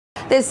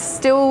There's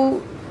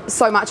still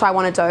so much I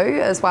want to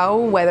do as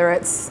well, whether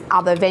it's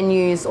other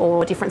venues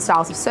or different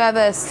styles of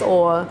service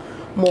or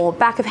more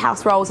back of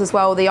house roles as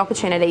well. The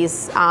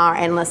opportunities are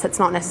endless. It's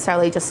not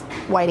necessarily just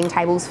waiting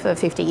tables for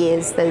 50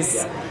 years.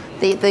 There's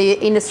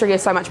the industry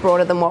is so much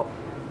broader than what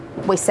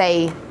we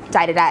see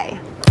day to day.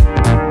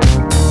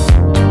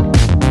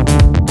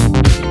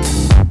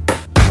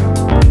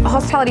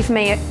 Hospitality for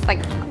me,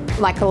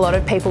 like a lot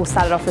of people,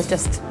 started off as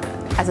just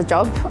as a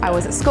job. I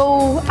was at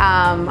school,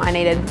 I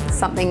needed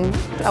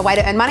a way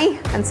to earn money,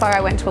 and so I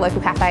went to a local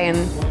cafe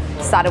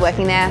and started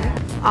working there.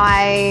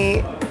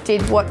 I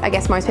did what I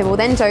guess most people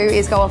then do,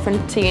 is go off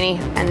into uni,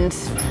 and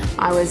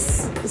I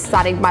was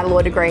studying my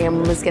law degree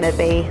and was going to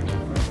be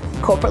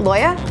a corporate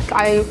lawyer.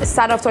 I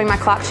started off doing my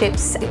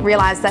clerkships,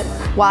 realised that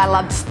while I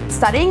loved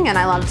studying and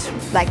I loved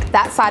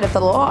that side of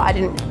the law, I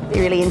didn't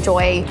really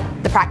enjoy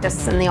the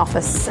practice and the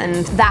office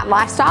and that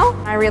lifestyle.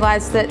 I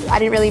realised that I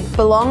didn't really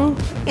belong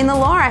in the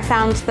law. I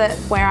found that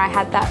where I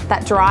had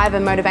that drive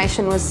and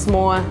motivation was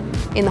more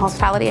in the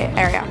hospitality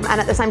area. And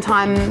at the same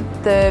time,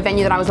 the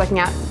venue that I was working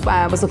at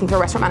was looking for a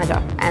restaurant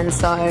manager. And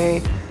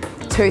so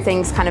two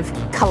things kind of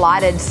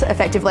collided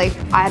effectively.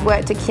 I had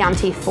worked at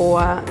Chianti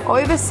for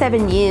over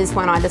 7 years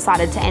when I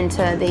decided to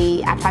enter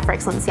the Appetite for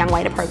Excellence Young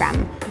Waiter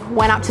program.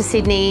 Went up to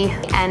Sydney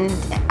and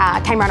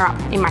came runner-up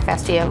in my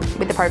first year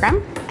with the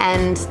program.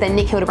 And then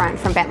Nick Hildebrandt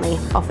from Bentley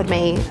offered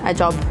me a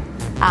job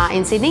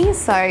in Sydney.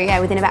 So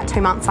yeah, within about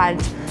 2 months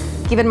I'd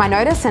given my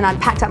notice and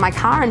I'd packed up my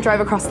car and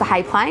drove across the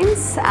Hay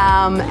Plains,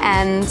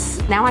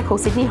 and now I call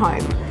Sydney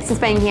home. Since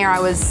being here,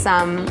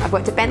 I've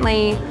worked at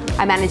Bentley.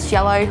 I managed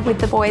Yellow with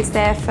the boys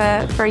there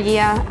for a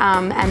year,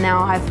 and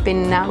now I've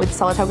been with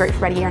Solotel Group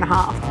for about a year and a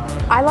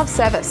half. I love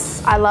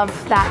service. I love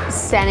that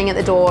standing at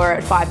the door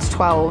at 5 to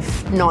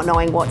 12, not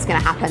knowing what's going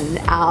to happen.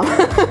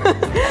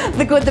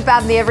 The good, the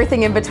bad, and the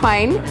everything in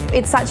between.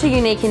 It's such a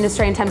unique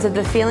industry in terms of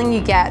the feeling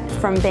you get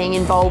from being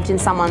involved in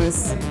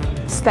someone's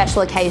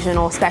special occasion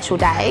or special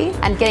day,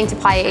 and getting to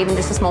play even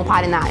just a small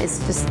part in that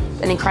is just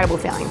an incredible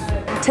feeling.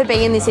 To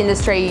be in this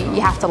industry, you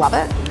have to love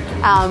it.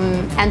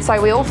 And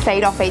so we all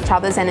feed off each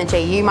other's energy.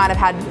 You might have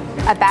had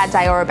a bad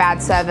day or a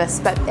bad service,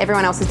 but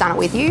everyone else has done it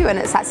with you, and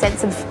it's that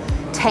sense of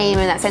team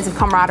and that sense of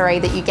camaraderie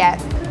that you get.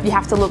 You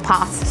have to look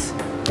past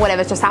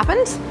whatever's just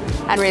happened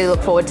and really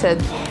look forward to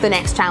the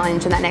next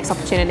challenge and that next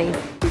opportunity.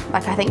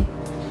 I think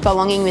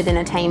belonging within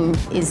a team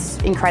is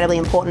incredibly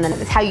important, and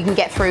it's how you can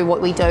get through what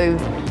we do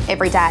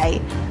every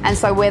day. And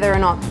so whether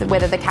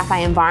the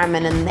cafe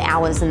environment and the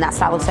hours and that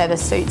style of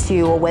service suits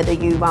you, or whether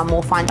you are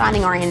more fine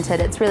dining oriented,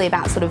 it's really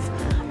about sort of,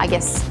 I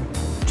guess,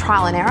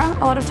 trial and error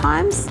a lot of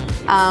times,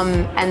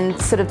 and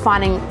sort of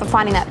finding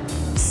that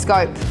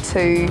scope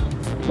to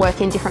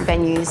work in different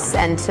venues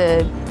and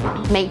to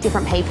meet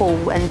different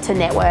people and to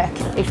network.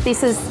 If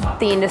this is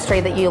the industry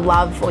that you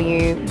love, or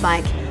you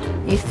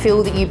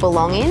feel that you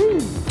belong in,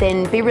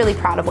 then be really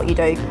proud of what you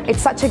do.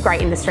 It's such a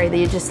great industry that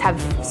you just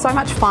have so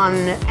much fun,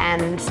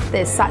 and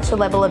there's such a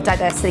level of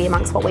diversity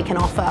amongst what we can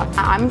offer.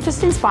 I'm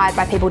just inspired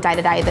by people day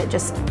to day that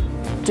just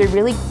do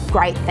really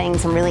great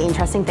things and really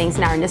interesting things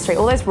in our industry.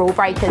 All those rule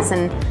breakers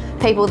and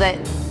people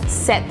that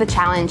set the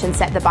challenge and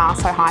set the bar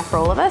so high for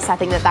all of us. I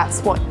think that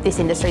that's what this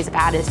industry is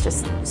about, is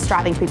just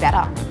striving to be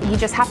better. You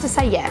just have to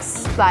say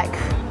yes.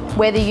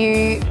 Whether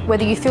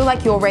you feel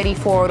like you're ready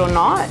for it or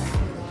not,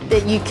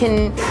 that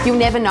you'll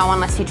never know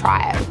unless you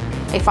try it.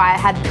 If I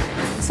had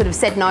sort of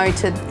said no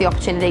to the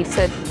opportunity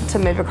to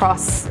move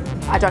across,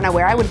 I don't know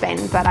where I would have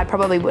been, but I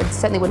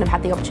certainly wouldn't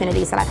have had the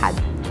opportunities that I've had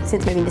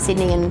since moving to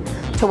Sydney, and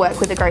to work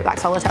with a group like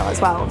Solotel as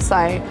well. So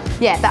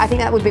yeah, I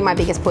think that would be my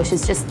biggest push,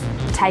 is just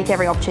take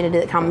every opportunity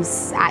that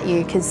comes at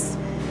you, because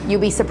you'll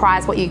be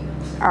surprised what you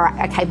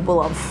are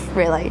capable of,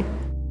 really.